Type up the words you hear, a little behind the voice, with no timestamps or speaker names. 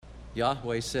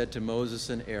Yahweh said to Moses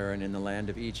and Aaron in the land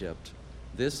of Egypt,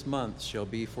 "This month shall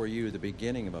be for you the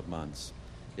beginning of months.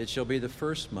 It shall be the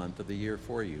first month of the year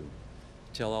for you.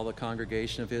 Tell all the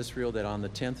congregation of Israel that on the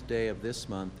 10th day of this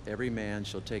month every man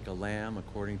shall take a lamb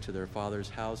according to their father's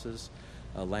houses,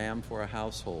 a lamb for a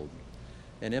household.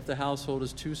 And if the household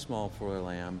is too small for a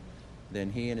lamb,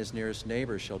 then he and his nearest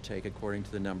neighbor shall take according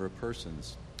to the number of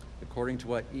persons. According to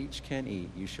what each can eat,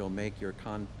 you shall make your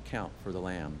count for the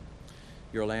lamb.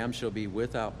 Your lamb shall be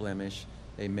without blemish,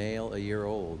 a male a year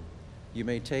old. You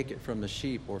may take it from the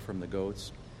sheep or from the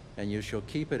goats, and you shall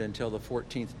keep it until the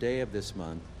 14th day of this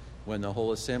month, when the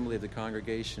whole assembly of the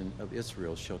congregation of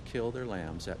Israel shall kill their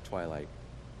lambs at twilight.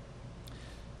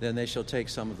 Then they shall take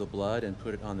some of the blood and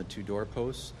put it on the 2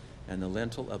 doorposts and the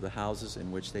lintel of the houses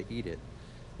in which they eat it.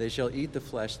 They shall eat the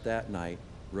flesh that night,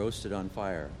 roasted on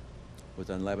fire. With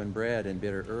unleavened bread and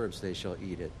bitter herbs they shall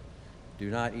eat it. Do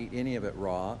not eat any of it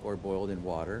raw or boiled in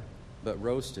water, but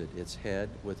roasted, its head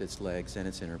with its legs and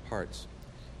its inner parts.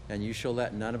 And you shall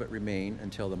let none of it remain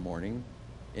until the morning.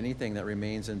 Anything that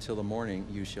remains until the morning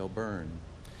you shall burn.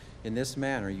 In this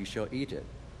manner you shall eat it,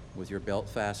 with your belt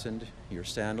fastened, your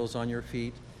sandals on your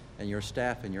feet, and your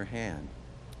staff in your hand.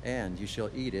 And you shall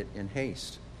eat it in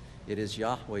haste. It is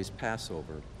Yahweh's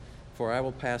Passover. For I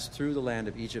will pass through the land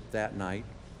of Egypt that night,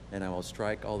 and I will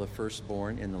strike all the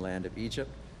firstborn in the land of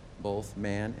Egypt, both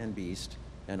man and beast,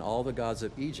 and all the gods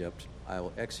of Egypt I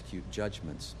will execute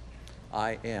judgments.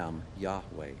 I am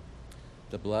Yahweh.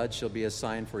 The blood shall be a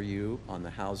sign for you on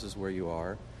the houses where you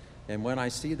are, and when I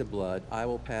see the blood, I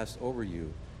will pass over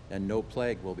you, and no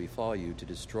plague will befall you to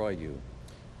destroy you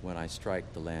when I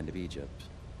strike the land of Egypt.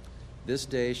 This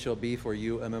day shall be for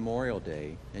you a memorial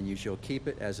day, and you shall keep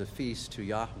it as a feast to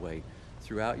Yahweh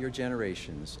throughout your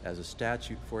generations, as a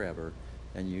statute forever,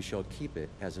 and you shall keep it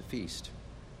as a feast.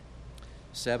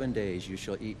 7 days you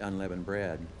shall eat unleavened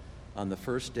bread. On the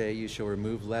first day you shall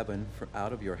remove leaven from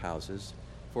out of your houses.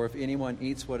 For if anyone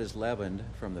eats what is leavened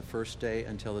from the first day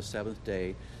until the 7th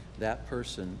day, that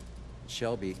person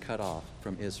shall be cut off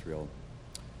from Israel.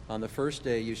 On the first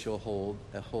day you shall hold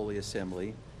a holy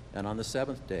assembly, and on the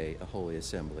 7th day a holy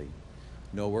assembly.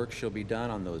 No work shall be done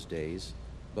on those days,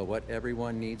 but what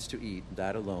everyone needs to eat,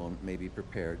 that alone may be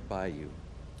prepared by you.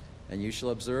 And you shall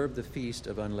observe the feast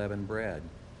of unleavened bread.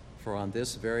 For on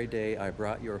this very day I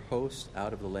brought your hosts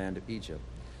out of the land of Egypt.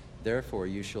 Therefore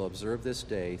you shall observe this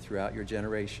day throughout your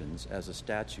generations as a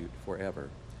statute forever.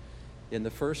 In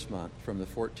the first month, from the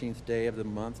 14th day of the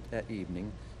month at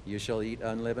evening, you shall eat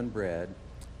unleavened bread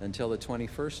until the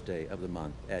 21st day of the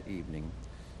month at evening.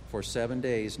 For 7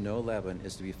 days no leaven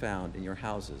is to be found in your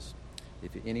houses.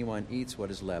 If anyone eats what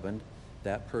is leavened,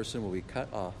 that person will be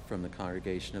cut off from the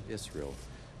congregation of Israel,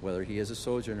 whether he is a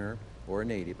sojourner or a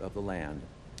native of the land.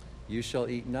 You shall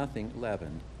eat nothing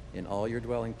leavened. In all your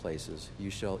dwelling places you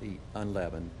shall eat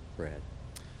unleavened bread.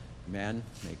 Amen.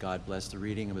 May God bless the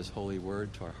reading of his holy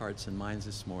word to our hearts and minds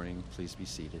this morning. Please be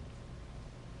seated.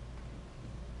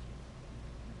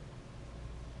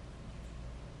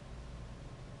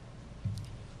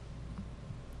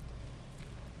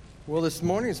 Well, this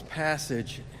morning's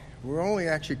passage, we're only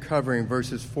actually covering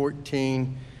verses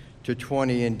 14 to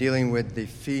 20 and dealing with the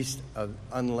Feast of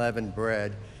Unleavened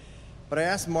Bread. But I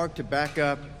asked Mark to back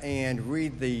up and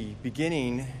read the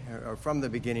beginning, or from the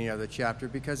beginning of the chapter,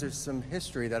 because there's some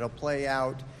history that'll play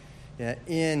out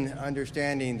in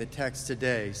understanding the text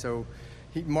today. So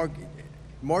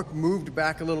Mark moved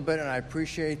back a little bit, and I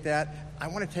appreciate that. I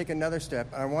want to take another step.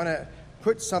 I want to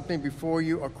put something before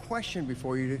you, a question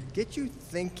before you, to get you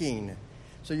thinking.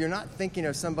 So you're not thinking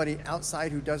of somebody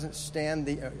outside who doesn't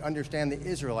understand the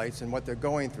Israelites and what they're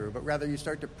going through, but rather you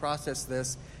start to process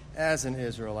this as an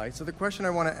Israelite. So the question I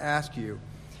want to ask you,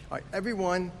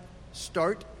 everyone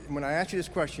start, when I ask you this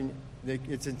question,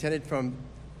 it's intended from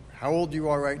how old you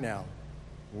are right now,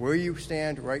 where you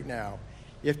stand right now.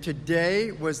 If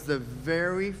today was the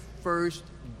very first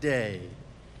day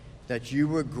that you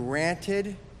were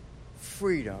granted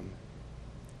freedom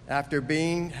after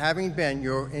having been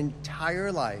your entire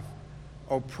life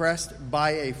oppressed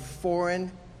by a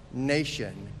foreign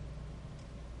nation,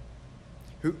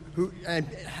 who and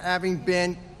having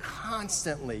been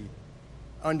constantly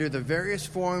under the various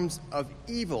forms of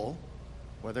evil,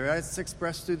 whether it's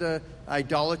expressed through the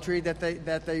idolatry that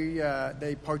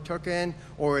they partook in,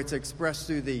 or it's expressed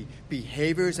through the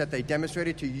behaviors that they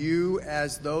demonstrated to you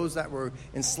as those that were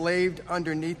enslaved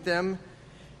underneath them.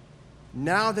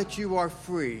 Now that you are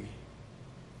free,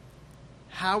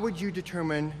 how would you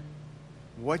determine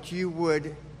what you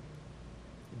would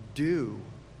do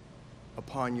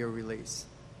upon your release?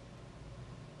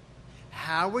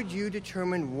 How would you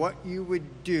determine what you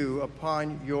would do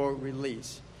upon your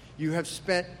release? You have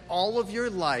spent all of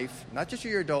your life, not just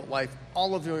your adult life,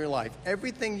 all of your life.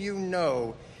 Everything you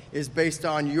know is based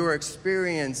on your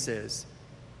experiences.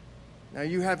 Now,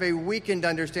 you have a weakened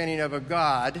understanding of a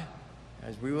God,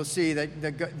 as we will see,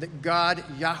 that God,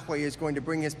 Yahweh, is going to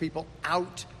bring his people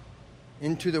out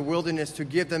into the wilderness to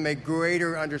give them a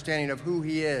greater understanding of who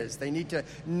he is. They need to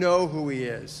know who he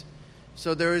is.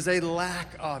 So there is a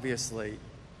lack, obviously.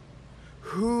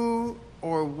 Who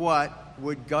or what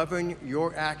would govern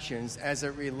your actions as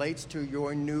it relates to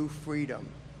your new freedom?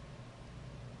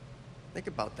 Think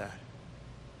about that.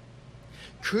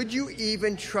 Could you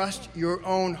even trust your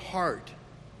own heart?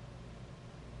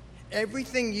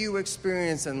 Everything you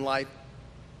experience in life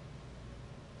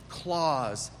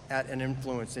claws at an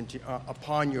influence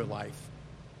upon your life.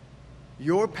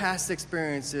 Your past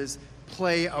experiences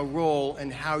play a role in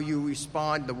how you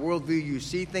respond, the worldview you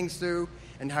see things through,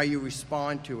 and how you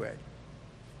respond to it.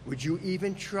 Would you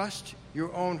even trust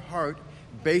your own heart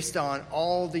based on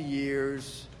all the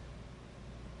years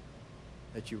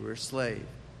that you were a slave?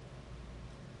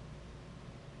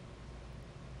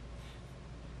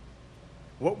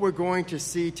 What we're going to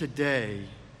see today,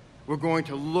 we're going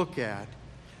to look at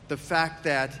the fact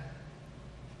that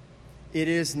it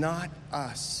is not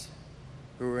us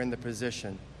who are in the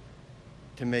position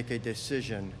to make a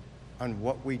decision on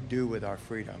what we do with our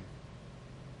freedom.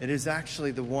 It is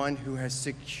actually the one who has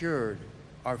secured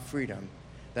our freedom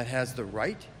that has the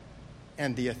right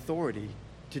and the authority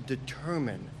to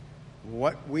determine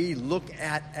what we look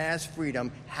at as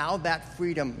freedom, how that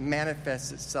freedom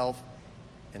manifests itself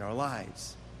in our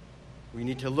lives. We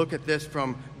need to look at this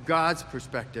from God's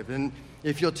perspective. And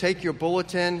if you'll take your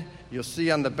bulletin, you'll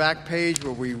see on the back page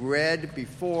where we read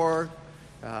before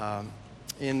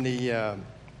in the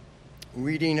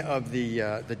reading of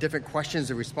the different questions,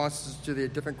 the responses to the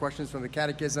different questions from the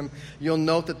Catechism, you'll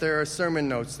note that there are sermon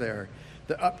notes there.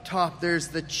 Up top, there's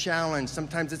the challenge.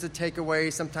 Sometimes it's a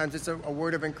takeaway. Sometimes it's a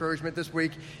word of encouragement. This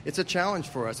week, it's a challenge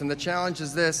for us. And the challenge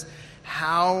is this: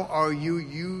 how are you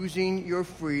using your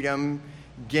freedom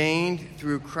gained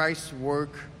through Christ's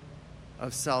work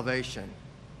of salvation?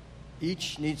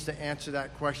 Each needs to answer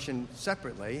that question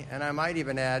separately. And I might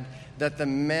even add that the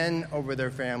men over their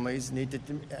families need to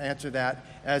answer that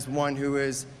as one who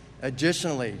is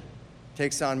additionally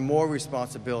takes on more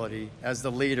responsibility as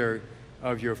the leader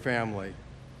of your family.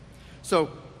 So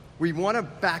we want to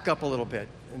back up a little bit.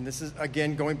 And this is,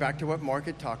 again, going back to what Mark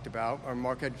had talked about, or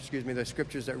the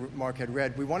scriptures that Mark had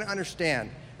read. We want to understand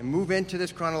and move into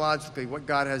this chronologically, what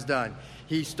God has done.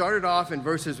 He started off in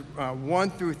verses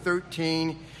 1 through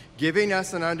 13, giving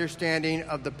us an understanding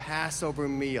of the Passover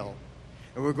meal.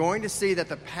 And we're going to see that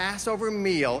the Passover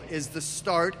meal is the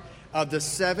start of the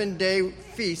 7-day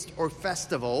feast or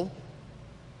festival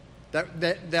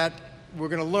that we're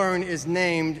going to learn is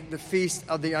named the Feast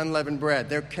of the Unleavened Bread.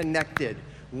 They're connected.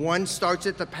 One starts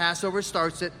it, the Passover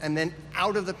starts it, and then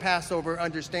out of the Passover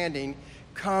understanding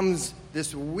comes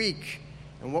this week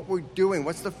and what we're doing.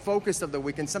 What's the focus of the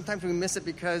week? And sometimes we miss it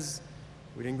because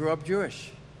we didn't grow up Jewish.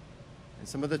 And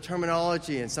some of the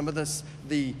terminology and some of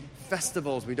the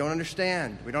festivals we don't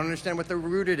understand. We don't understand what they're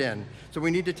rooted in. So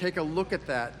we need to take a look at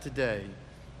that today.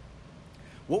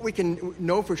 What we can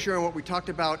know for sure and what we talked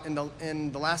about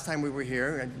in the last time we were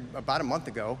here, about a month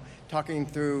ago, talking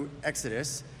through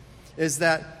Exodus, is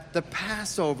that the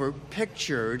Passover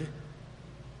pictured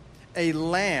a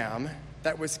lamb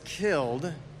that was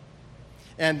killed,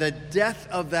 and the death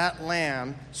of that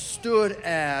lamb stood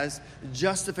as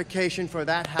justification for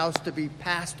that house to be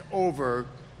passed over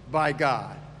by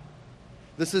God.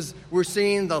 We're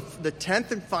seeing the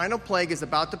 10th and final plague is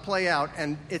about to play out,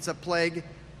 and it's a plague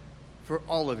for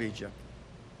all of Egypt.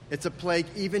 It's a plague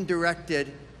even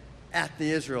directed at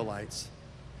the Israelites.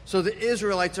 So the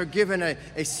Israelites are given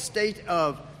a state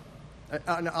of,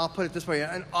 I'll put it this way,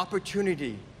 an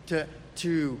opportunity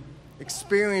to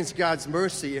experience God's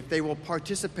mercy if they will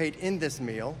participate in this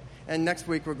meal. And next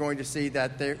week we're going to see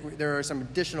that there are some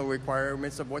additional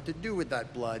requirements of what to do with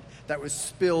that blood that was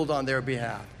spilled on their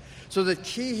behalf. So the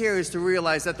key here is to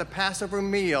realize that the Passover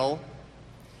meal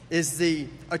is the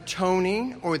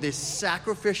atoning or the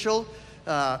sacrificial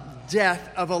death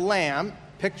of a lamb,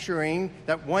 picturing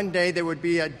that one day there would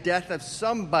be a death of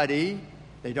somebody,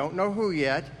 they don't know who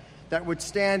yet, that would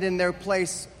stand in their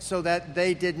place so that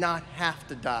they did not have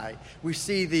to die. We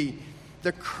see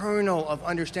the kernel of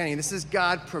understanding. This is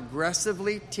God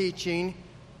progressively teaching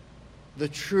the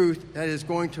truth that is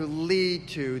going to lead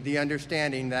to the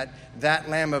understanding that that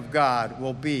Lamb of God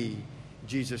will be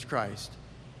Jesus Christ.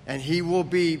 And he will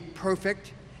be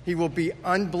perfect. He will be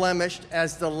unblemished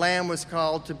as the Lamb was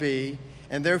called to be.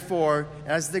 And therefore,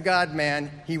 as the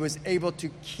God-man, he was able to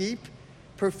keep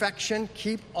perfection,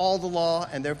 keep all the law,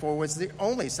 and therefore was the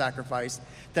only sacrifice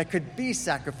that could be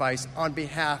sacrificed on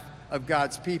behalf of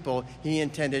God's people he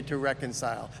intended to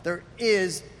reconcile. There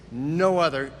is no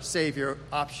other Savior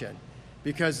option,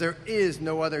 because there is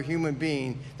no other human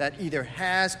being that either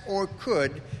has or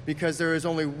could, because there is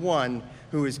only one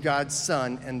who is God's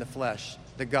Son in the flesh,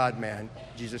 the God-man,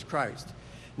 Jesus Christ.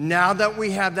 Now that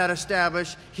we have that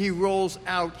established, he rolls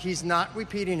out. He's not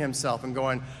repeating himself and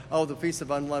going, oh, the Feast of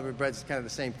Unleavened Bread is kind of the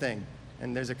same thing,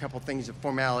 and there's a couple things,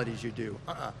 formalities you do.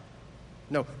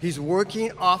 No, he's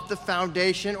working off the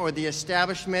foundation or the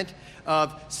establishment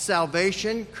of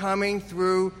salvation coming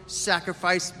through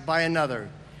sacrifice by another.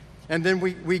 And then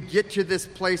we get to this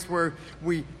place where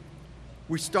we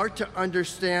start to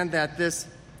understand that this,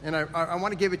 and I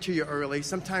want to give it to you early.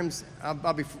 Sometimes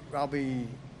I'll be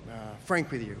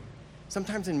frank with you.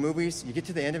 Sometimes in movies, you get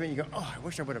to the end of it and you go, oh, I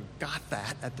wish I would have got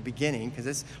that at the beginning, because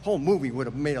this whole movie would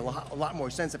have made a lot more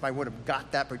sense if I would have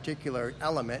got that particular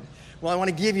element. Well, I want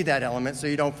to give you that element so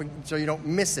you don't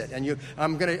miss it. And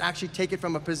I'm going to actually take it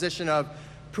from a position of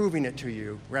proving it to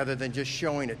you rather than just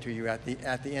showing it to you at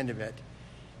the end of it.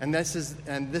 And this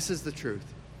is the truth.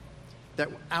 That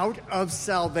out of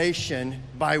salvation,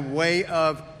 by way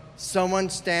of someone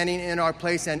standing in our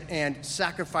place and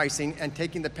sacrificing and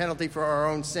taking the penalty for our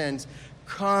own sins,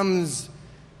 comes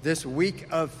this week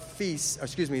of feasts, I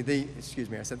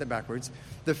said that backwards,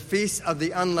 the Feast of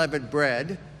the Unleavened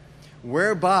Bread,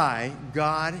 whereby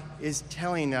God is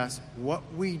telling us what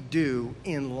we do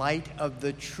in light of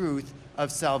the truth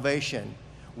of salvation.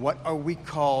 What are we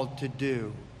called to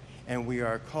do? And we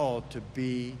are called to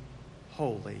be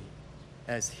holy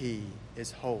as he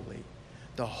is holy.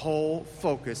 The whole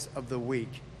focus of the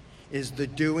week is the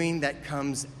doing that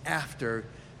comes after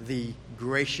the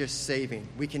gracious saving.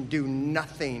 We can do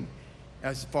nothing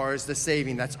as far as the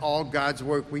saving. That's all God's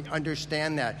work. We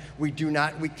understand that. We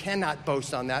cannot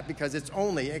boast on that, because it's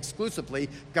only exclusively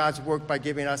God's work by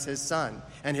giving us his Son,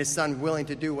 and his Son willing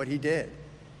to do what he did.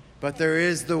 But there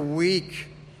is the week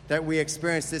that we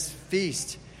experience, this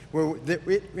feast, where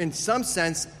in some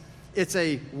sense it's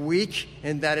a week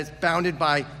in that it's bounded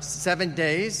by 7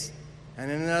 days, and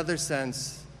in another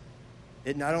sense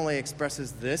it not only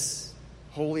expresses this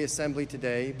holy assembly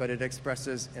today, but it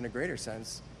expresses in a greater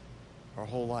sense our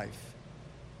whole life.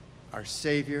 Our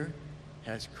Savior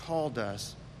has called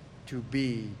us to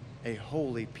be a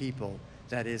holy people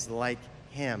that is like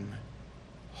him,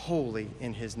 holy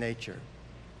in his nature.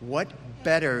 What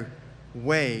better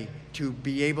way to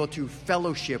be able to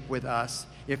fellowship with us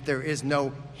if there is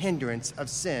no hindrance of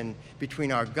sin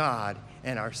between our God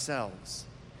and ourselves?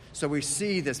 So we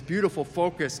see this beautiful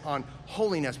focus on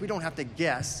holiness. We don't have to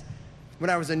guess. When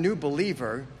I was a new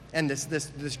believer and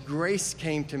this grace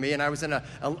came to me, and I was in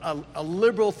a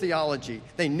liberal theology,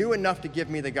 they knew enough to give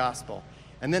me the gospel.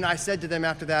 And then I said to them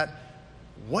after that,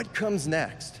 what comes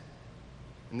next?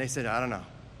 And they said, I don't know.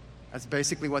 That's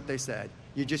basically what they said.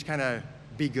 You just kind of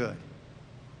be good.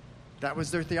 That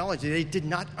was their theology. They did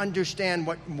not understand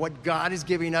what God is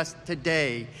giving us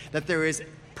today, that there is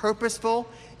purposeful,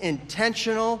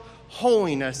 intentional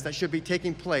holiness that should be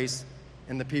taking place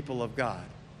in the people of God,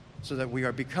 so that we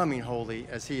are becoming holy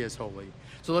as he is holy.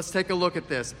 So let's take a look at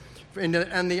this. In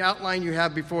the outline you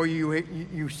have before you,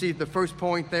 you see the first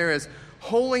point there is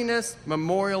holiness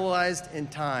memorialized in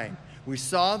time. We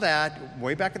saw that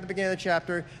way back at the beginning of the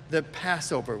chapter, the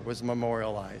Passover was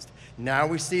memorialized. Now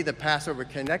we see the Passover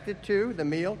connected to, the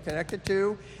meal connected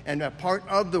to, and a part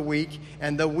of the week,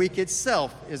 and the week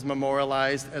itself is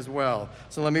memorialized as well.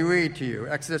 So let me read to you,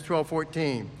 Exodus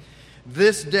 12:14.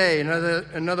 This day,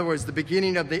 in other words, the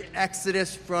beginning of the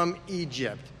Exodus from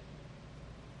Egypt.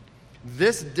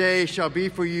 This day shall be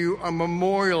for you a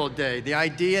memorial day. The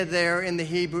idea there in the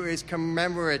Hebrew is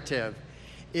commemorative.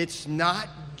 It's not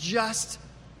just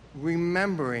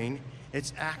remembering,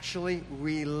 it's actually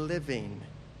reliving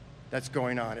that's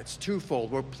going on. It's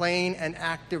twofold. We're playing an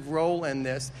active role in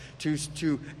this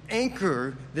to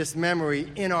anchor this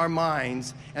memory in our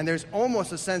minds, and there's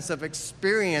almost a sense of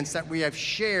experience that we have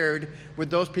shared with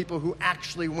those people who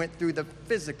actually went through the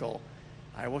physical.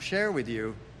 I will share with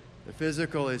you, the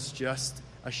physical is just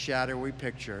a shadowy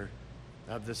picture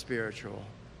of the spiritual.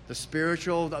 The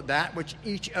spiritual, that which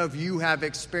each of you have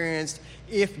experienced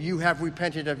if you have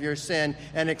repented of your sin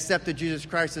and accepted Jesus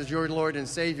Christ as your Lord and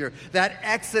Savior. That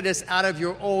exodus out of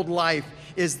your old life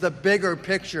is the bigger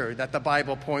picture that the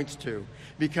Bible points to,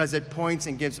 because it points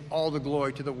and gives all the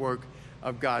glory to the work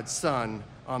of God's Son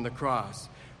on the cross.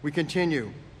 We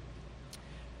continue.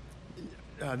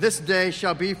 This day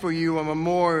shall be for you a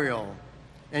memorial,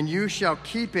 and you shall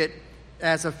keep it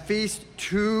as a feast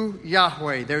to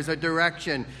Yahweh. There's a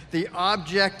direction. The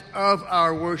object of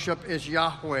our worship is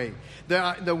Yahweh.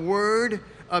 The word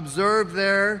observe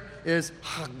there is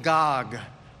Hagag.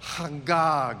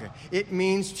 Hagag. It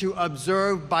means to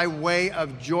observe by way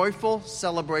of joyful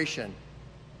celebration.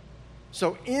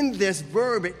 So in this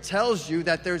verb, it tells you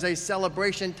that there's a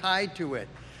celebration tied to it.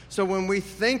 So when we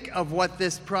think of what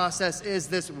this process is,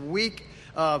 this week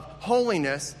of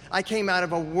holiness, I came out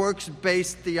of a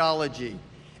works-based theology,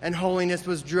 and holiness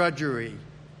was drudgery.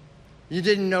 You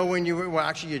didn't know when you were, well,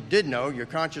 actually you did know, your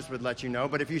conscience would let you know,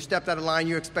 but if you stepped out of line,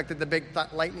 you expected the big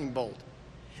lightning bolt.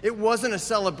 It wasn't a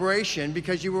celebration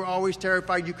because you were always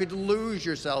terrified you could lose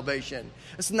your salvation.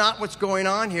 It's not what's going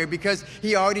on here, because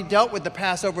he already dealt with the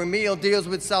Passover meal, deals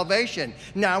with salvation.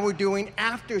 Now we're doing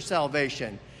after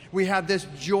salvation. We have this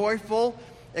joyful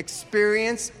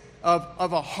experience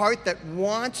of a heart that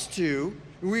wants to,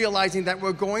 realizing that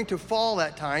we're going to fall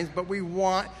at times, but we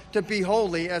want to be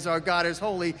holy as our God is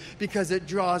holy, because it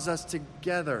draws us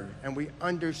together and we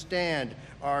understand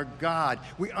our God.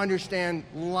 We understand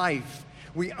life.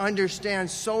 We understand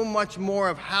so much more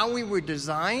of how we were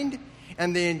designed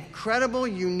and the incredible,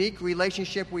 unique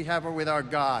relationship we have with our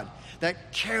God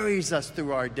that carries us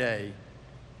through our day.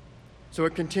 So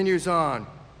it continues on.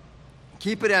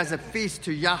 Keep it as a feast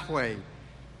to Yahweh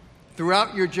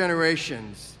throughout your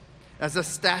generations, as a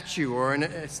statute or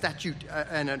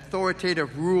an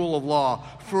authoritative rule of law.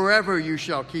 Forever you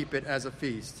shall keep it as a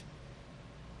feast.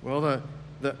 Well,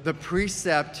 the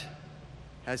precept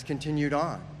has continued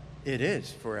on. It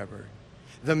is forever.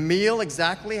 The meal,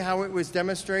 exactly how it was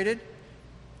demonstrated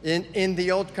in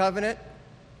the Old Covenant,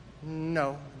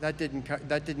 no, that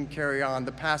didn't carry on.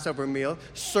 The Passover meal,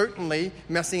 certainly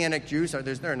Messianic Jews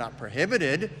they're not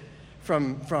prohibited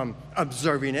from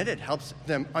observing it. It helps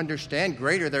them understand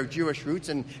greater their Jewish roots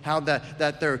and how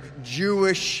that their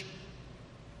Jewish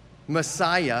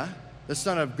Messiah, the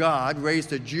Son of God,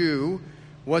 raised a Jew,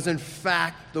 was in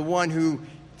fact the one who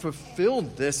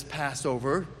fulfilled this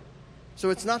Passover. So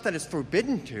it's not that it's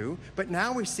forbidden to, but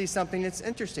now we see something that's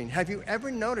interesting. Have you ever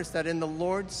noticed that in the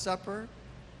Lord's Supper,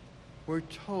 we're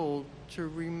told to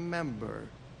remember,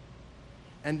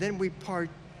 and then we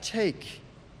partake,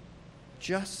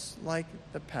 just like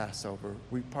the Passover.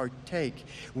 We partake,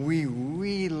 we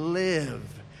relive,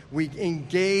 we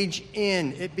engage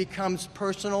in. It becomes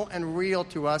personal and real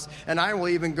to us, and I will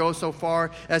even go so far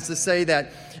as to say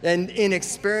that in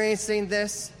experiencing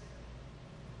this,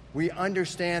 we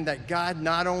understand that God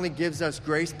not only gives us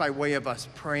grace by way of us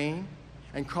praying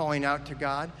and calling out to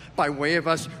God, by way of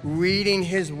us reading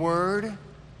His Word,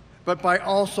 but by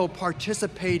also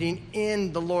participating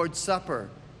in the Lord's Supper.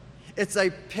 It's a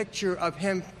picture of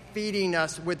Him feeding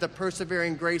us with the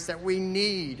persevering grace that we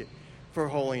need for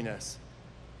holiness.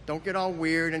 Don't get all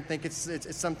weird and think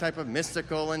it's some type of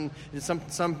mystical, and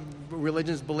some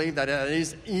religions believe that it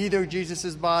is either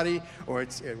Jesus' body or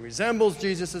it resembles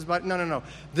Jesus' body. No.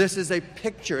 This is a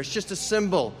picture. It's just a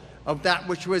symbol of that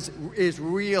which is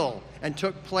real and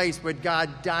took place with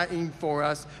God dying for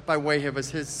us by way of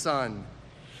His Son.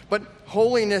 But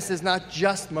holiness is not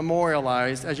just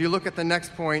memorialized. As you look at the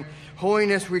next point,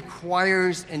 holiness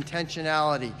requires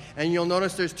intentionality. And you'll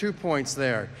notice there's 2 points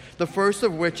there. The first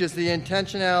of which is the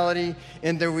intentionality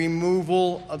in the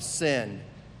removal of sin.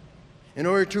 In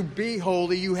order to be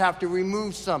holy, you have to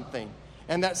remove something.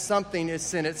 And that something is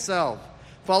sin itself.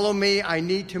 Follow me. I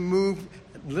need to move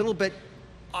a little bit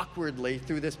awkwardly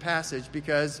through this passage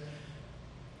because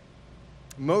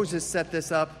Moses set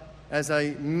this up as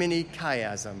a mini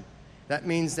chiasm. That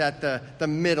means that the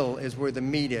middle is where the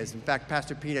meat is. In fact,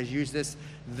 Pastor Pete has used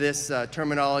this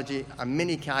terminology. A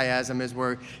mini chiasm is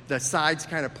where the sides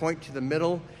kind of point to the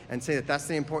middle and say that that's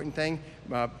the important thing.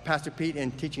 Pastor Pete,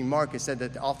 in teaching Mark, has said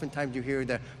that oftentimes you hear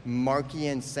the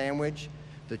Markian sandwich.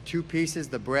 The 2 pieces,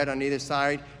 the bread on either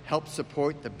side, help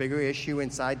support the bigger issue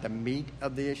inside the meat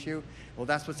of the issue. Well,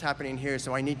 that's what's happening here.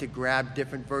 So I need to grab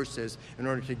different verses in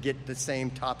order to get the same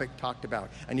topic talked about.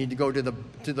 I need to go to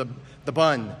the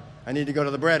bun. I need to go to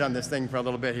the bread on this thing for a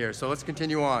little bit here. So let's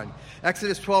continue on.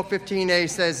 Exodus 12:15a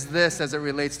says this as it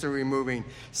relates to removing.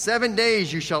 7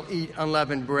 days you shall eat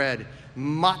unleavened bread.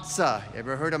 Matzah.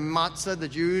 Ever heard of matzah? The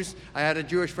Jews. I had a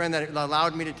Jewish friend that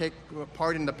allowed me to take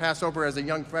part in the Passover as a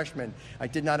young freshman. I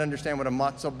did not understand what a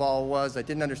matzah ball was. I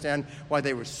didn't understand why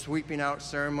they were sweeping out,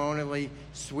 ceremonially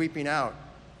sweeping out.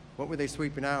 What were they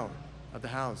sweeping out of the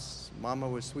house? Mama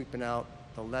was sweeping out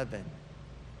the leaven.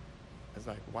 I was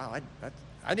like, wow,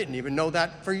 I didn't even know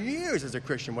that for years as a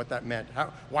Christian what that meant.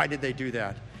 Why did they do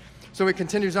that? So it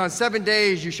continues on. 7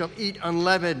 days you shall eat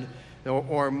unleavened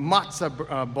or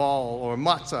matzah ball or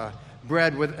matzah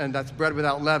bread and that's bread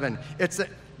without leaven.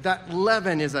 that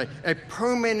leaven is a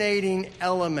permeating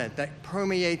element that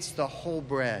permeates the whole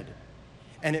bread.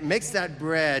 And it makes that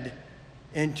bread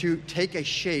take a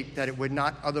shape that it would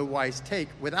not otherwise take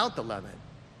without the leaven.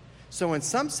 So in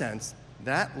some sense,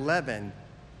 that leaven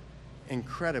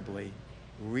incredibly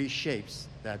reshapes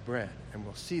that bread. And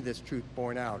we'll see this truth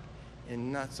borne out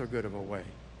in not so good of a way.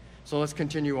 So let's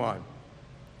continue on.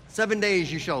 7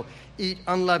 days you shall eat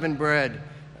unleavened bread.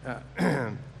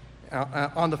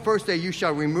 On the first day you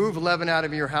shall remove leaven out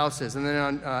of your houses. And then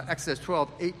on Exodus 12,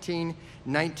 18,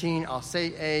 19, I'll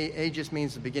say A just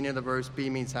means the beginning of the verse. B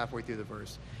means halfway through the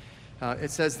verse.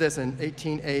 It says this in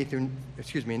 18 through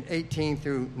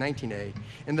 19a.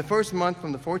 In the first month,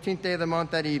 from the 14th day of the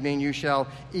month that evening, you shall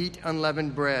eat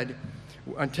unleavened bread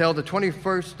until the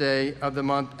 21st day of the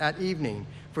month at evening.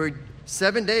 For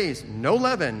 7 days, no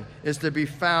leaven is to be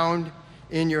found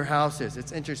in your houses.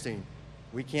 It's interesting.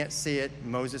 We can't see it.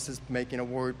 Moses is making a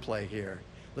word play here.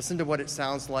 Listen to what it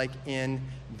sounds like in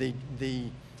the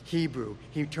Hebrew.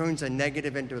 He turns a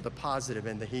negative into the positive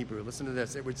in the Hebrew. Listen to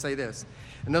this. It would say this.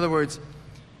 In other words,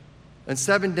 in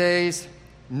 7 days,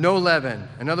 no leaven.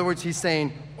 In other words, he's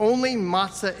saying only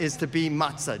matzah is to be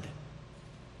matzahd.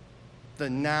 The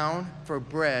noun for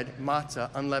bread, matzah,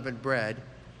 unleavened bread,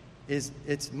 it's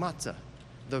matzah.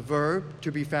 The verb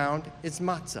to be found is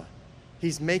matzah.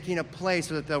 He's making a play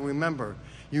so that they'll remember.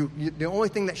 The only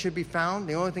thing that should be found,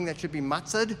 the only thing that should be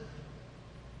matzahd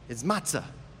is matzah.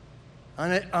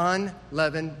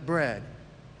 Unleavened bread.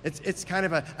 It's kind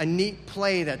of a neat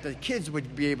play that the kids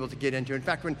would be able to get into. In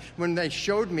fact, when they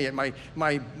showed me it,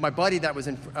 my buddy that was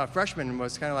in freshman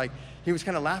was kind of like, he was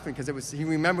kind of laughing because he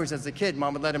remembers as a kid,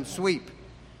 Mom would let him sweep.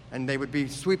 And they would be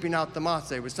sweeping out the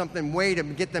matzah. It was something way to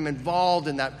get them involved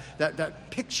in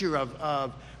that picture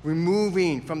of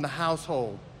removing from the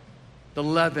household the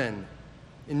leaven.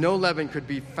 And no leaven could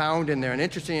be found in there. And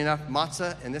interesting enough,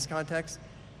 matzah in this context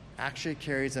actually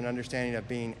carries an understanding of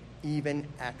being even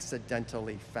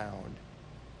accidentally found.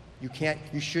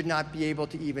 You should not be able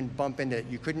to even bump into it.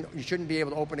 You shouldn't be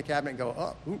able to open a cabinet and go,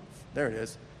 oh, oops, there it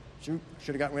is. Should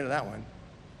have gotten rid of that one.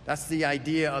 That's the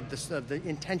idea of the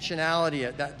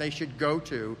intentionality that they should go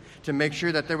to make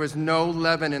sure that there was no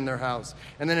leaven in their house.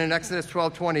 And then in Exodus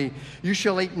 12:20, you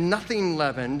shall eat nothing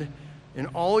leavened. In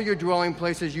all your dwelling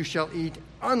places you shall eat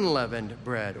unleavened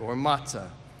bread, or matzah.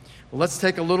 Well, let's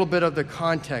take a little bit of the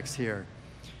context here.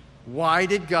 Why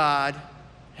did God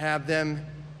have them,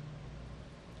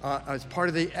 as part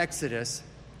of the Exodus,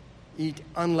 eat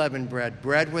unleavened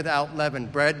bread without leaven,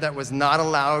 bread that was not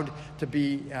allowed to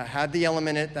be, had the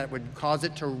element in it that would cause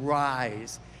it to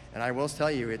rise? And I will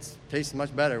tell you, it tastes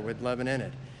much better with leaven in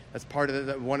it. That's part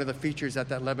of one of the features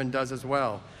that leaven does as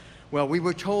well. Well, we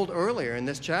were told earlier in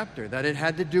this chapter that it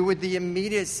had to do with the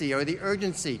immediacy or the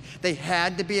urgency. They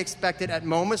had to be expected at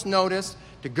moment's notice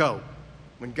to go.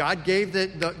 When God gave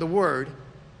the word,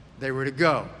 they were to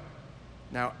go.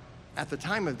 Now, at the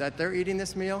time of that, they're eating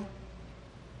this meal.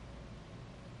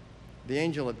 The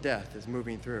angel of death is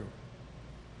moving through.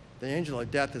 The angel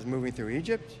of death is moving through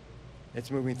Egypt.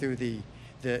 It's moving through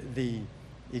the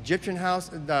Egyptian house,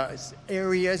 the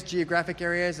areas, geographic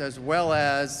areas, as well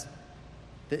as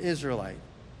the Israelite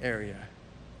area.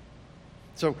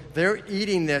 So they're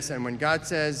eating this, and when God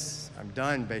says, I'm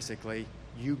done, basically,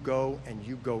 you go and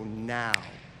you go now.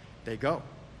 They go.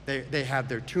 They have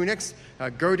their tunics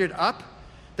girded up.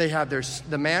 They have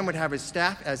the man would have his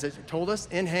staff, as it told us,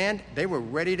 in hand. They were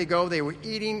ready to go. They were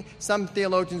eating. Some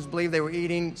theologians believe they were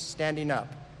eating standing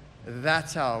up.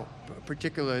 That's how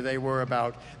particular they were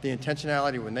about the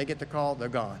intentionality. When they get the call, they're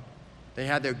gone. They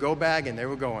had their go bag and they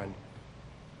were going.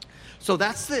 So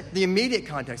that's the immediate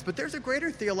context. But there's a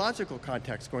greater theological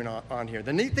context going on here.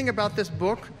 The neat thing about this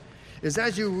book is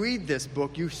as you read this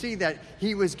book, you see that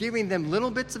he was giving them little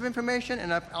bits of information,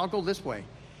 and I'll go this way.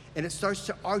 And it starts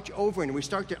to arch over, and we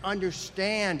start to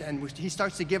understand, and he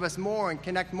starts to give us more and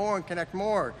connect more and connect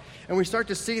more. And we start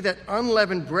to see that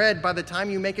unleavened bread, by the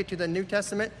time you make it to the New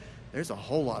Testament, there's a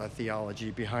whole lot of theology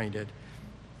behind it.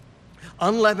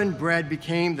 Unleavened bread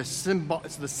became the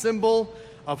symbol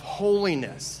of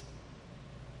holiness.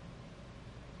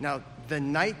 Now, the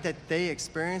night that they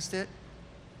experienced it,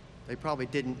 they probably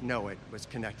didn't know it was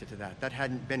connected to that. That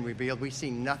hadn't been revealed. We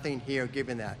see nothing here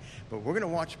given that. But we're going to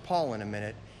watch Paul in a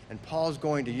minute, and Paul's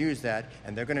going to use that,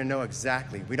 and they're going to know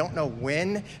exactly. We don't know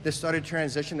when this started to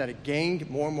transition, that it gained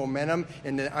more momentum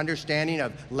in the understanding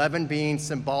of leaven being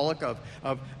symbolic of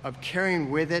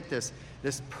carrying with it this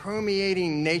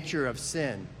permeating nature of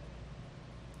sin.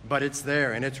 But it's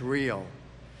there, and it's real.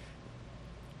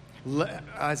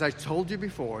 As I told you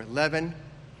before, leaven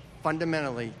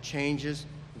fundamentally changes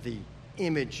the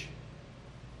image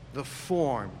the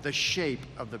form, the shape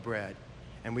of the bread.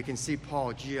 And we can see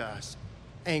Paul just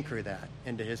anchor that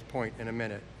into his point in a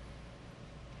minute.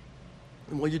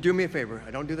 Will you do me a favor?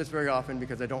 I don't do this very often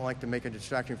because I don't like to make a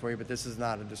distraction for you, but this is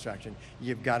not a distraction.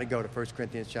 You've got to go to 1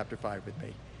 Corinthians chapter 5 with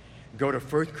me. Go to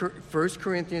 1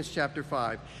 Corinthians chapter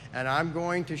 5, and I'm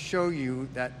going to show you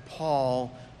that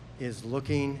Paul is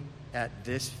looking at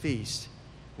this feast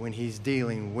when he's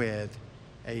dealing with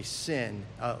a sin,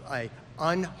 an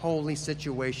unholy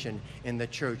situation in the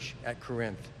church at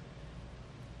Corinth.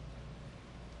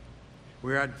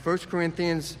 We're at 1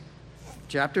 Corinthians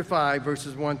chapter 5,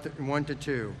 verses 1 to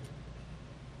 2.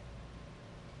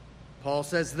 Paul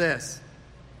says this: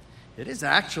 "It is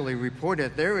actually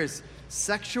reported there is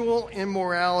sexual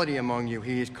immorality among you."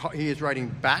 He is writing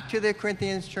back to the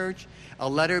Corinthians church a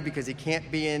letter because he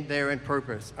can't be in there in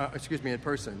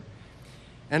person.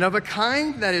 "And of a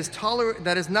kind that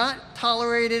is not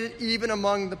tolerated even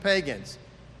among the pagans."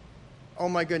 Oh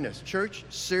my goodness, church,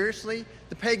 seriously?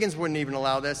 The pagans wouldn't even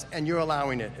allow this, and you're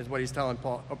allowing it, is what he's telling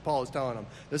Paul is telling them.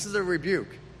 This is a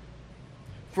rebuke.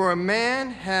 "For a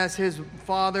man has his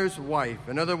father's wife,"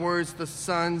 in other words, the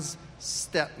son's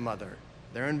stepmother.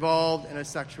 They're involved in a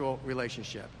sexual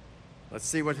relationship. Let's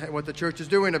see what the church is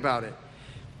doing about it.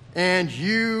 "And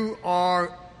you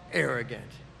are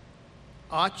arrogant.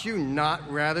 Ought you not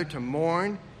rather to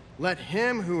mourn? Let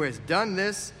him who has done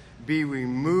this be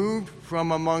removed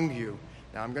from among you."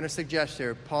 Now, I'm going to suggest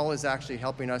here, Paul is actually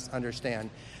helping us understand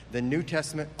the New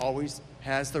Testament always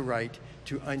has the right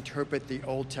to interpret the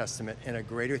Old Testament in a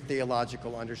greater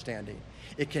theological understanding.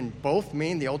 It can both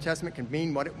mean, the Old Testament can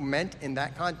mean what it meant in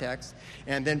that context,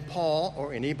 and then Paul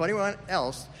or anybody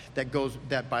else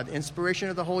that by the inspiration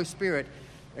of the Holy Spirit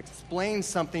explains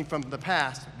something from the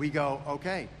past, we go,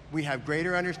 okay, we have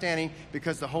greater understanding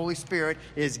because the Holy Spirit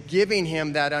is giving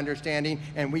him that understanding,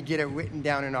 and we get it written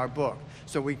down in our book.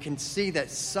 So we can see that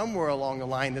somewhere along the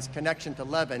line, this connection to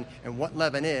leaven and what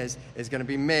leaven is going to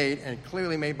be made, and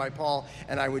clearly made by Paul.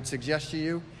 And I would suggest to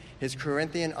you, his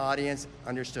Corinthian audience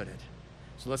understood it.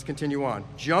 So let's continue on.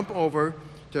 Jump over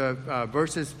to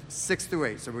verses 6 through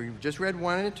 8. So we've just read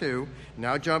 1 and 2.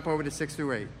 Now jump over to 6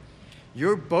 through 8.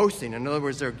 "Your boasting," in other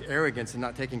words, their arrogance and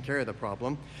not taking care of the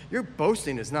problem, "your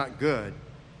boasting is not good.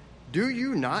 Do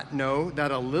you not know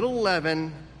that a little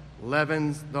leaven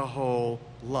leavens the whole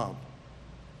lump?"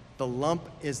 The lump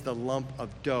is the lump of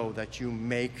dough that you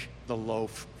make the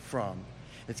loaf from.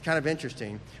 It's kind of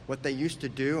interesting. What they used to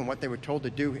do and what they were told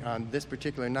to do on this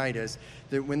particular night is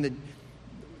that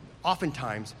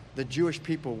oftentimes the Jewish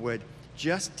people would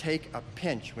just take a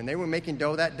pinch. When they were making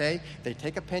dough that day, they'd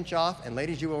take a pinch off, and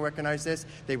ladies, you will recognize this,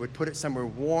 they would put it somewhere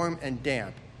warm and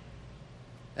damp.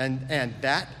 And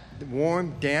that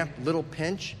warm, damp little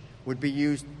pinch would be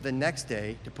used the next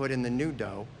day to put in the new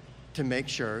dough to make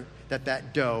sure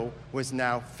that dough was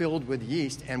now filled with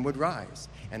yeast and would rise.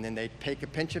 And then they'd take a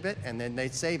pinch of it, and then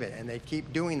they'd save it, and they'd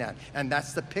keep doing that. And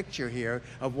that's the picture here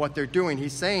of what they're doing.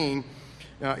 He's saying,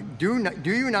 do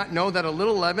you not know that a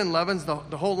little leaven leavens the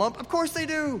whole lump? Of course they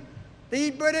do. They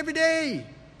eat bread every day.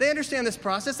 They understand this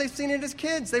process. They've seen it as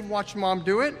kids. They've watched mom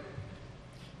do it.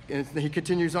 And he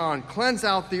continues on, "Cleanse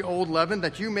out the old leaven,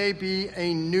 that you may be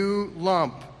a new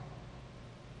lump."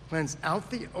 Cleanse out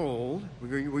the old.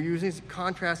 We're using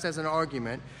contrast as an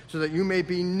argument, so that you may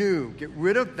be new. Get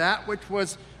rid of that which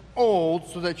was old,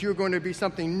 so that you're going to be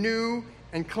something new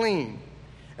and clean,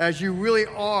 as you really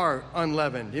are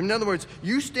unleavened. In other words,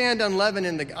 you stand unleavened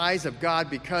in the eyes of God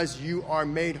because you are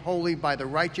made holy by the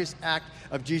righteous act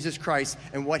of Jesus Christ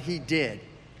and what he did.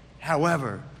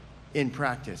 However, in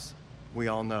practice, we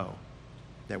all know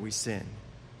that we sin.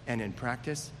 And in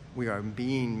practice, we are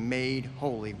being made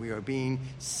holy. We are being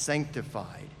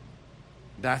sanctified.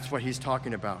 That's what he's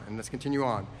talking about. And let's continue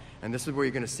on. And this is where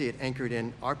you're going to see it anchored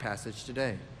in our passage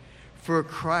today. "For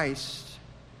Christ,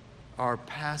 our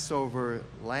Passover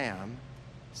lamb,"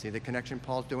 see the connection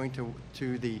Paul's doing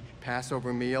to the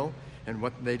Passover meal, and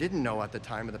what they didn't know at the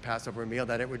time of the Passover meal,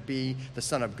 that it would be the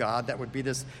Son of God, that would be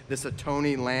this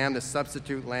atoning lamb, this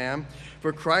substitute lamb.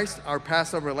 "For Christ, our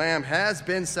Passover lamb, has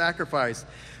been sacrificed.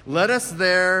 Let us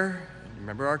there,"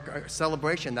 remember our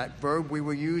celebration, that verb we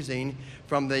were using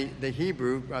from the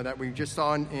Hebrew that we just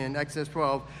saw in Exodus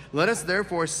 12. "Let us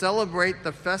therefore celebrate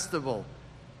the festival."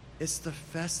 It's the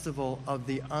festival of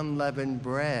the unleavened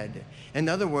bread. In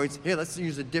other words, here, let's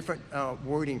use a different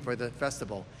wording for the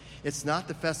festival. It's not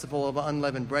the festival of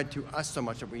unleavened bread to us so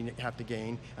much that we have to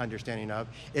gain understanding of.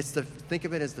 Think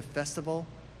of it as the festival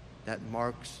that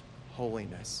marks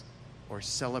holiness or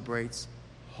celebrates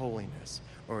holiness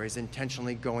or is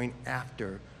intentionally going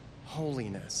after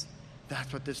holiness.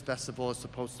 That's what this festival is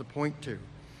supposed to point to.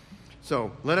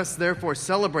 So let us therefore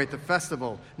celebrate the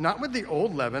festival, not with the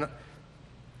old leaven,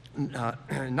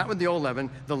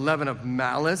 the leaven of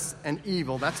malice and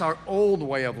evil. That's our old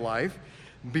way of life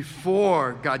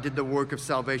before God did the work of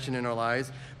salvation in our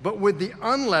lives, but with the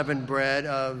unleavened bread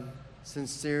of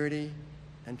sincerity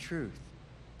and truth.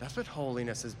 That's what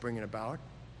holiness is bringing about.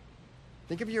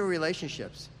 Think of your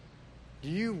relationships. Do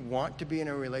you want to be in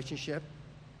a relationship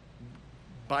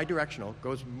bidirectional,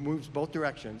 moves both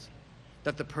directions,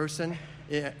 that the person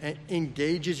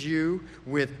engages you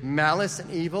with malice and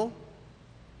evil?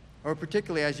 Or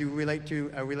particularly as you relate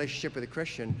to a relationship with a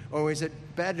Christian? Or is it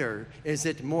better? Is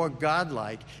it more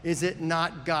godlike? Is it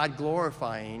not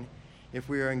God-glorifying if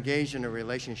we are engaged in a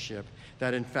relationship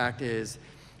that in fact is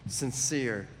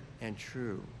sincere and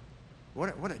true?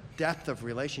 What a depth of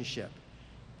relationship.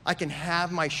 I can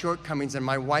have my shortcomings and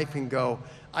my wife can go,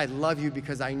 I love you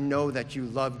because I know that you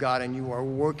love God and you are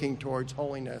working towards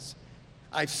holiness.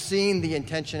 I've seen the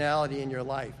intentionality in your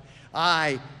life.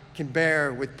 I can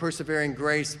bear with persevering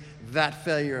grace that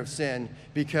failure of sin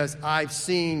because I've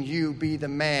seen you be the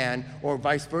man, or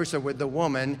vice versa with the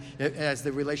woman, as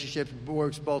the relationship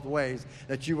works both ways,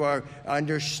 that you are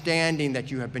understanding that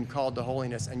you have been called to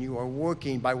holiness and you are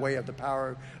working by way of the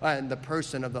power and the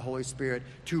person of the Holy Spirit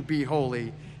to be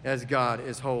holy as God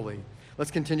is holy.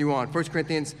 Let's continue on. 1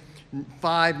 Corinthians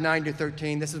 5, 9 to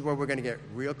 13. This is where we're going to get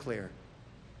real clear.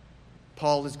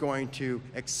 Paul is going to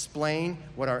explain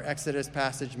what our Exodus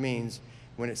passage means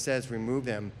when it says remove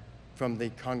them from the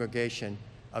congregation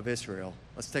of Israel.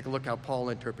 Let's take a look how Paul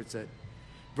interprets it.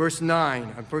 Verse 9,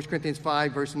 on 1 Corinthians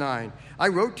 5, verse 9. I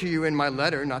wrote to you in my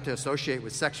letter not to associate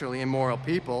with sexually immoral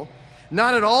people,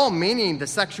 not at all meaning the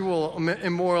sexual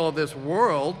immoral of this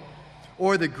world,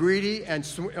 or the greedy and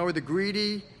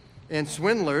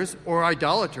swindlers or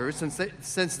idolaters,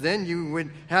 since then you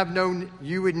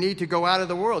would need to go out of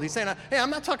the world. He's saying, hey,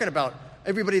 I'm not talking about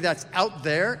everybody that's out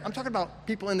there. I'm talking about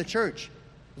people in the church.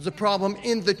 There's a problem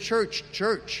in the church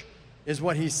is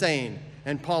what he's saying.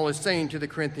 And Paul is saying to the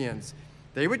Corinthians,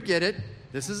 they would get it.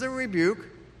 This is a rebuke.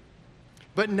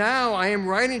 But now I am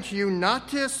writing to you not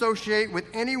to associate with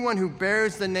anyone who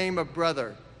bears the name of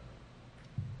brother.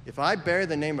 If I bear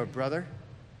the name of brother,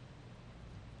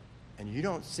 and you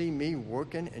don't see me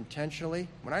working intentionally,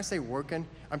 when I say working,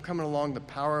 I'm coming along the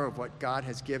power of what God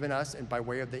has given us and by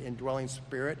way of the indwelling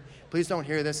Spirit. Please don't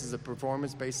hear this as a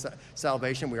performance-based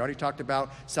salvation. We already talked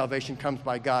about salvation comes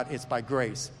by God. It's by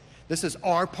grace. This is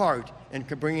our part in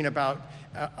bringing about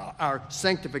our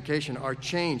sanctification, our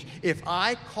change. If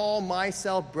I call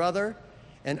myself brother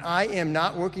and I am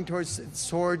not working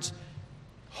towards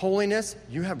holiness,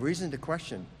 you have reason to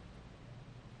question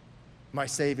my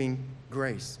saving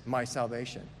grace, my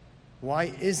salvation.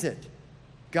 Why is it?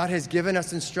 God has given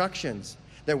us instructions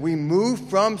that we move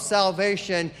from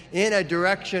salvation in a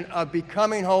direction of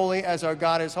becoming holy as our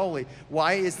God is holy.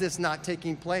 Why is this not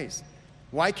taking place?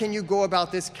 Why can you go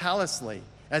about this callously,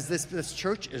 as this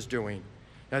church is doing?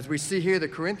 As we see here, the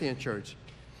Corinthian church.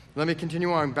 Let me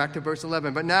continue on, back to verse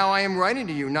 11. But now I am writing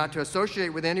to you not to associate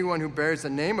with anyone who bears the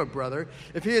name of brother,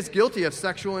 if he is guilty of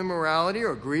sexual immorality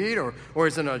or greed or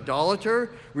is an idolater,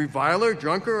 reviler,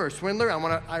 drunkard, or swindler.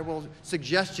 I will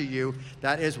suggest to you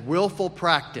that is willful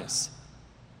practice.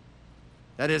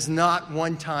 That is not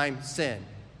one-time sin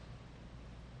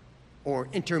or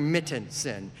intermittent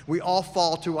sin. We all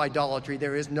fall to idolatry.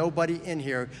 There is nobody in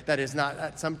here that is not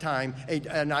at some time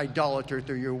an idolater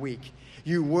through your week.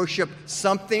 You worship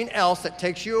something else that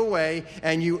takes you away,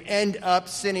 and you end up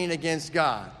sinning against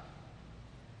God.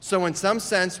 So in some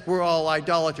sense, we're all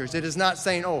idolaters. It is not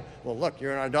saying, oh, well, look,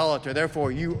 you're an idolater,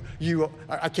 therefore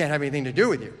I can't have anything to do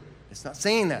with you. It's not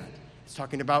saying that. It's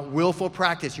talking about willful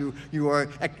practice.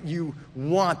 You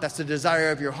want, that's the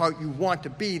desire of your heart. You want to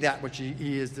be that which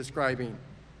he is describing.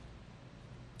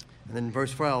 And then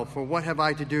verse 12, for what have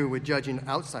I to do with judging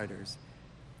outsiders?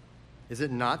 Is it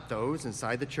not those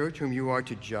inside the church whom you are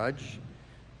to judge?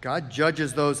 God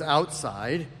judges those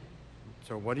outside.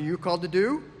 So what are you called to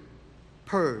do?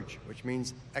 Purge, which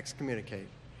means excommunicate.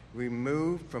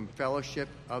 Remove from fellowship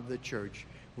of the church.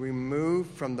 Remove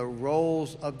from the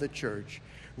roles of the church.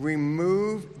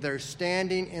 Remove their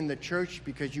standing in the church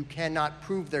because you cannot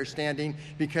prove their standing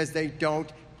because they don't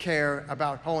care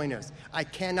about holiness. I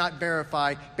cannot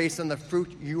verify based on the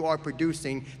fruit you are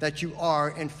producing that you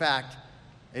are, in fact,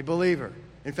 a believer.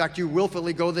 In fact, you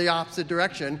willfully go the opposite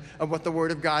direction of what the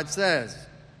Word of God says.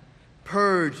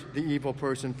 Purge the evil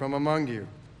person from among you.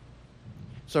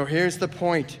 So here's the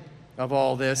point of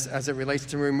all this as it relates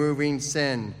to removing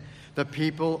sin. The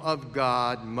people of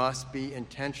God must be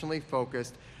intentionally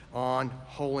focused on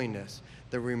holiness,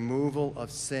 the removal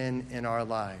of sin in our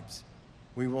lives.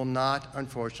 We will not,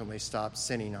 unfortunately, stop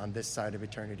sinning on this side of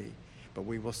eternity, but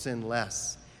we will sin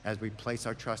less as we place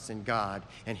our trust in God,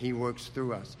 and He works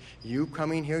through us. You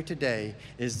coming here today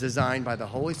is designed by the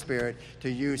Holy Spirit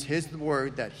to use His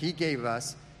word that He gave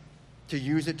us, to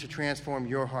use it to transform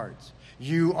your hearts.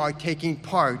 You are taking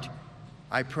part,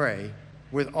 I pray,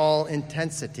 with all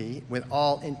intensity, with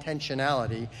all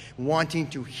intentionality, wanting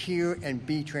to hear and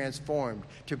be transformed,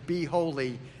 to be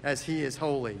holy as He is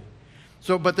holy.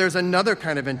 So, but there's another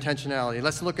kind of intentionality.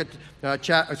 Let's look at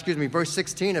verse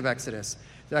 16 of Exodus.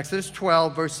 Exodus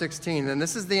 12, verse 16. And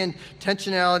this is the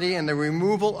intentionality and the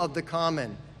removal of the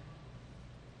common.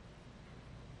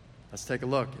 Let's take a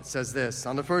look. It says this: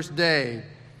 on the first day,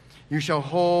 you shall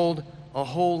hold a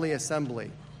holy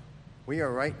assembly. We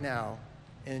are right now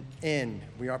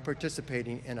we are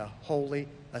participating in a holy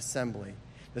assembly.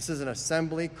 This is an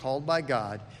assembly called by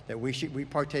God that we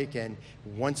partake in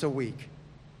once a week.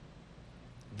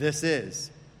 This is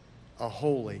a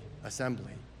holy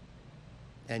assembly.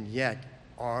 And yet,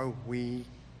 are we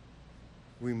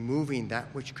removing that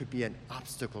which could be an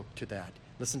obstacle to that?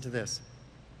 Listen to this.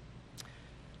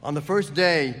 On the first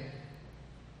day,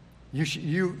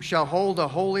 you shall hold a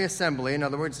holy assembly, in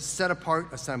other words, a set-apart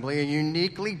assembly, a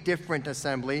uniquely different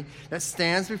assembly that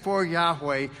stands before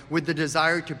Yahweh with the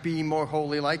desire to be more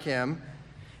holy like Him.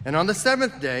 And on the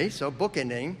seventh day, so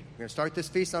bookending, we're going to start this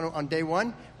feast on day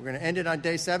 1, we're going to end it on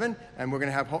day 7, and we're going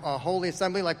to have a holy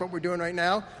assembly like what we're doing right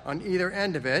now on either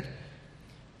end of it,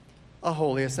 a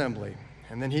holy assembly.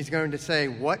 And then he's going to say,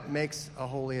 what makes a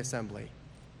holy assembly?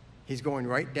 He's going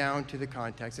right down to the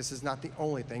context. This is not the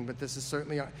only thing, but this is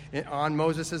certainly on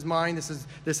Moses' mind.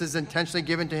 This is intentionally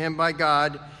given to him by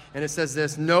God. And it says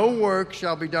this: no work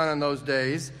shall be done on those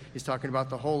days. He's talking about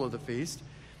the whole of the feast.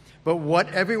 But what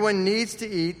everyone needs to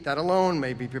eat, that alone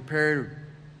may be prepared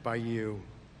by you.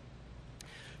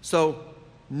 So,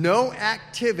 no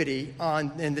activity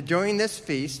during this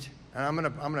feast. And I'm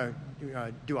going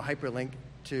to do a hyperlink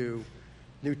to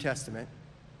New Testament,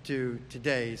 to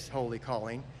today's holy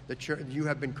calling. The church, you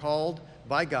have been called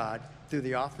by God through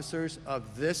the officers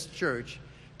of this church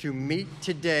to meet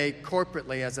today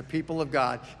corporately as a people of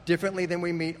God, differently than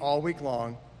we meet all week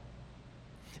long.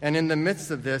 And in the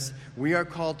midst of this, we are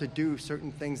called to do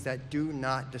certain things that do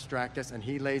not distract us. And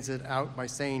he lays it out by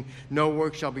saying, no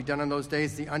work shall be done on those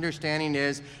days. The understanding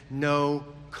is no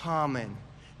common,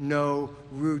 no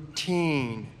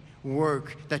routine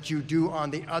work that you do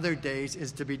on the other days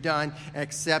is to be done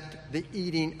except the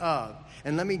eating of.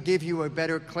 And let me give you a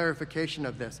better clarification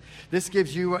of this. This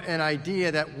gives you an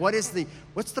idea that what's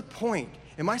the point?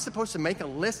 Am I supposed to make a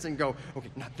list and go, okay,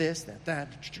 not this, not that,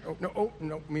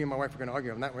 no, me and my wife are going to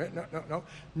argue on that, right?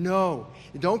 No.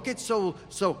 Don't get so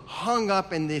hung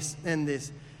up in this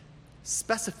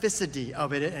specificity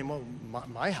of it, and well,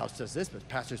 my house does this, but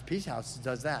Pastor P's house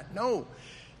does that. No.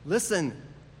 Listen,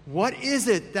 what is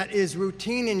it that is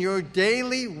routine in your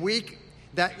daily week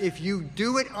that if you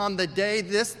do it on the day,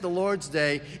 the Lord's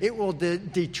Day, it will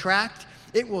detract,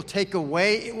 it will take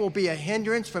away, it will be a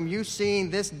hindrance from you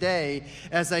seeing this day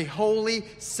as a holy,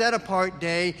 set-apart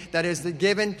day that is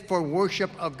given for worship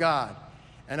of God.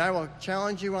 And I will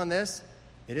challenge you on this.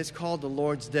 It is called the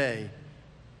Lord's Day.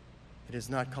 It is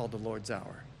not called the Lord's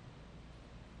Hour.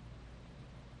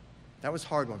 That was a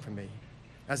hard one for me.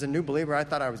 As a new believer, I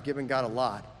thought I was giving God a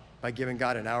lot by giving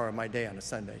God an hour of my day on a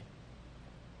Sunday.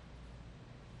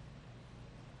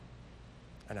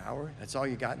 An hour? That's all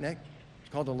you got, Nick?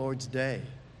 It's called the Lord's Day.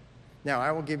 Now,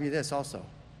 I will give you this also.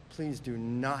 Please do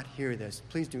not hear this.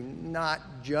 Please do not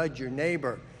judge your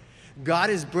neighbor. God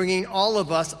is bringing all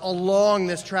of us along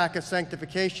this track of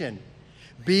sanctification.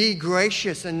 Be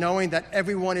gracious in knowing that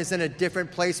everyone is in a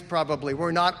different place probably.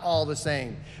 We're not all the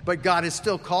same. But God has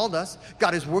still called us.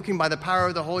 God is working by the power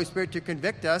of the Holy Spirit to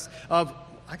convict us of,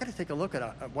 I got to take a look at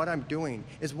what I'm doing.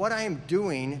 Is what I am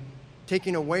doing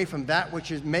taking away from that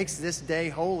which makes this day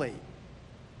holy?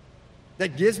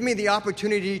 That gives me the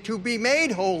opportunity to be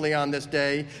made holy on this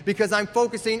day because I'm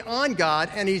focusing on God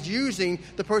and He's using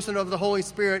the person of the Holy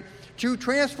Spirit to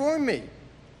transform me.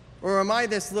 Or am I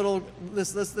this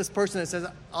person that says,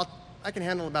 I can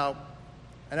handle about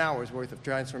an hour's worth of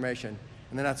transformation,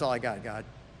 and then that's all I got, God,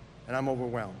 and I'm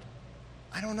overwhelmed?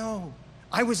 I don't know.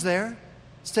 I was there.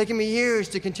 It's taken me years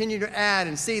to continue to add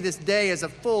and see this day as a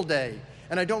full day,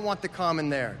 and I don't want the common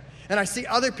there. And I see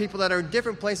other people that are in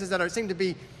different places that seem to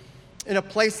be in a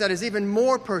place that is even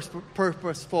more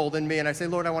purposeful than me, and I say,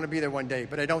 Lord, I want to be there one day,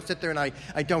 but I don't sit there and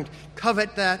I don't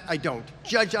covet that. I don't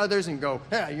judge others and go,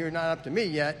 you're not up to me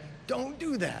yet. Don't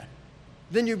do that.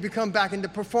 Then you become back into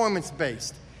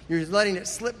performance-based. You're letting it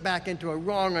slip back into a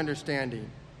wrong understanding.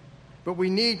 But we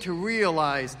need to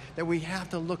realize that we have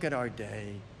to look at our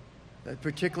day,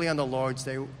 particularly on the Lord's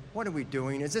Day. What are we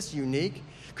doing? Is this unique?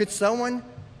 Could someone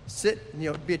sit,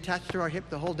 be attached to our hip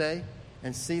the whole day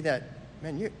and see that,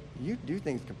 man, you do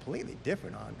things completely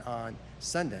different on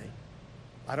Sunday?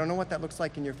 I don't know what that looks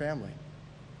like in your family.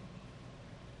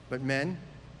 But men,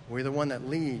 we're the one that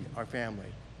lead our family.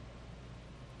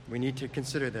 We need to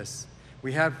consider this.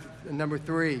 We have number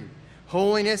 3.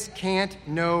 Holiness can't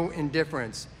know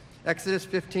indifference. Exodus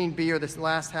 15b, or this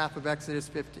last half of Exodus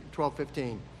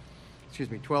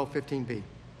 12:15b.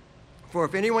 For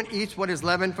if anyone eats what is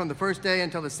leavened from the first day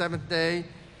until the 7th day,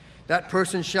 that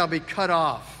person shall be cut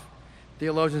off.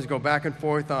 Theologians go back and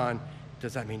forth on,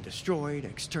 does that mean destroyed,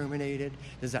 exterminated?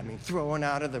 Does that mean thrown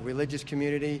out of the religious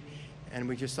community? And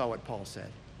we just saw what Paul said.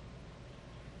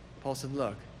 Paul said,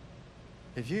 look,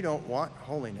 if you don't want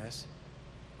holiness,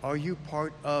 are you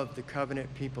part of the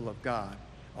covenant people of God?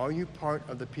 Are you part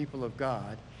of the people of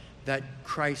God that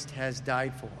Christ has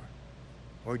died for?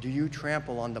 Or do you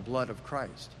trample on the blood of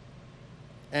Christ?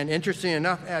 And interesting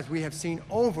enough, as we have seen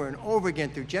over and over again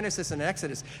through Genesis and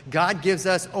Exodus, God gives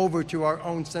us over to our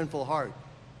own sinful heart.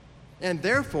 And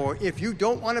therefore, if you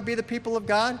don't want to be the people of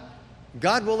God,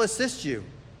 God will assist you.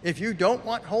 If you don't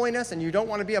want holiness and you don't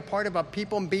want to be a part of a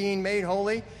people being made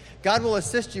holy, God will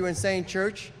assist you in saying,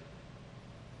 church,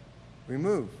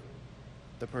 remove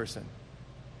the person.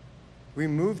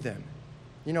 Remove them.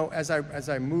 As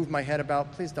I move my head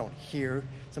about, please don't hear.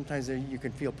 Sometimes you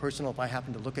can feel personal if I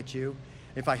happen to look at you.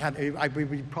 I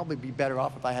would probably be better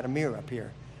off if I had a mirror up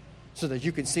here so that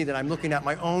you can see that I'm looking at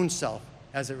my own self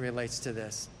as it relates to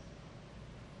this.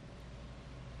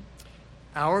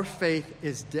 Our faith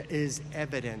is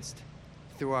evidenced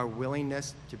through our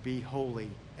willingness to be holy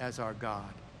as our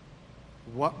God.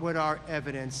 What would our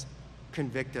evidence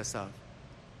convict us of?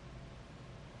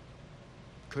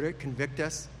 Could it convict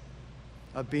us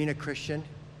of being a Christian?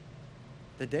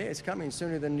 The day is coming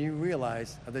sooner than you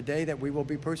realize, of the day that we will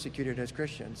be persecuted as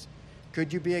Christians.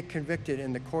 Could you be convicted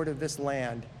in the court of this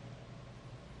land,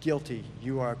 guilty,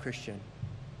 you are a Christian,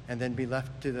 and then be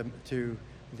left to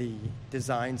the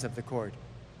designs of the court?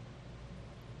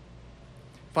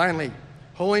 Finally,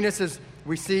 holiness,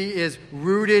 we see, is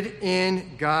rooted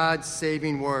in God's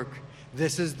saving work.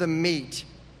 This is the meat.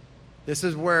 This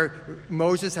is where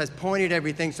Moses has pointed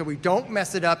everything so we don't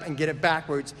mess it up and get it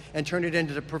backwards and turn it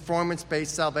into the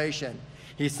performance-based salvation.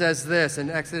 He says this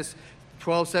in Exodus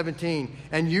 12:17,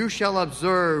 and you shall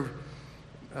observe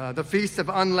the feast of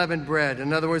unleavened bread.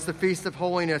 In other words, the feast of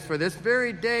holiness. For this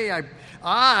very day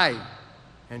I,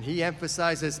 and he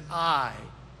emphasizes I,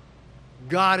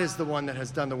 God is the one that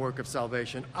has done the work of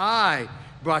salvation. I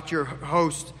brought your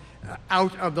host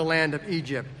out of the land of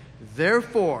Egypt.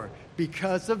 Therefore,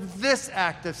 because of this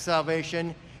act of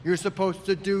salvation, you're supposed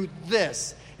to do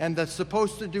this. And the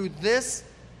supposed to do this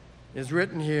is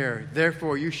written here.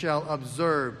 Therefore, you shall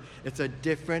observe. It's a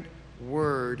different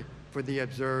word for the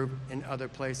observe in other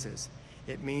places.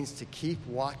 It means to keep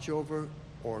watch over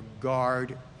or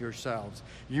guard yourselves.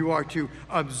 You are to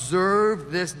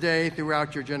observe this day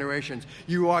throughout your generations.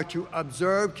 You are to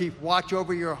observe, keep watch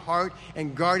over your heart,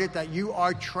 and guard it, that you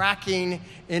are tracking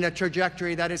in a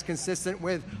trajectory that is consistent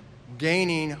with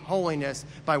gaining holiness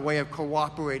by way of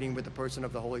cooperating with the person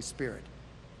of the Holy Spirit,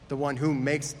 the one who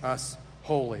makes us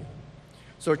holy.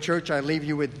 So, church, I leave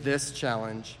you with this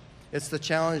challenge. It's the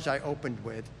challenge I opened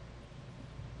with.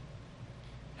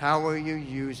 How are you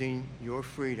using your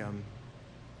freedom,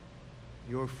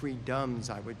 your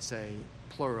freedoms, I would say,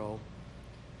 plural,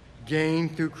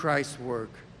 gained through Christ's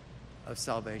work of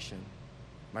salvation?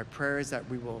 My prayer is that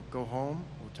we will go home,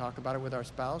 we'll talk about it with our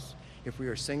spouse. If we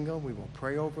are single, we will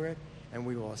pray over it, and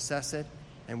we will assess it,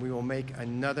 and we will make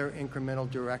another incremental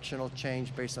directional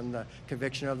change based on the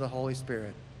conviction of the Holy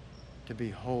Spirit to be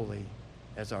holy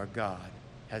as our God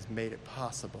has made it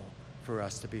possible for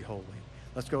us to be holy.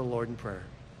 Let's go to the Lord in prayer.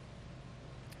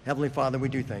 Heavenly Father, we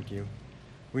do thank you.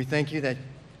 We thank you that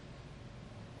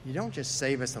you don't just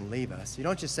save us and leave us. You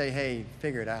don't just say, hey,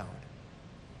 figure it out.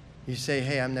 You say,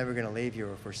 hey, I'm never going to leave you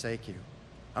or forsake you.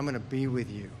 I'm going to be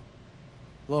with you.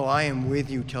 Lo, I am with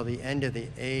you till the end of the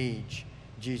age,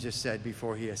 Jesus said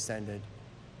before he ascended.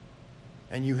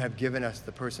 And you have given us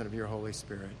the person of your Holy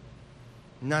Spirit.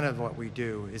 None of what we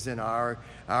do is in our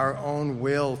own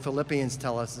will. Philippians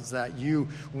tell us is that you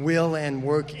will and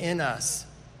work in us.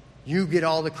 You get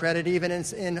all the credit even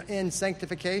in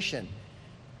sanctification.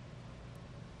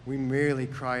 We merely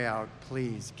cry out,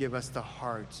 please give us the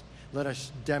hearts. Let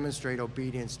us demonstrate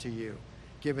obedience to you.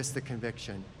 Give us the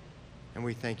conviction. And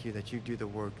we thank you that you do the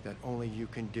work that only you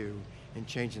can do in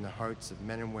changing the hearts of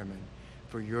men and women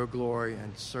for your glory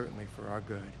and certainly for our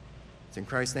good. It's in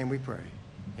Christ's name we pray.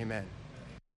 Amen.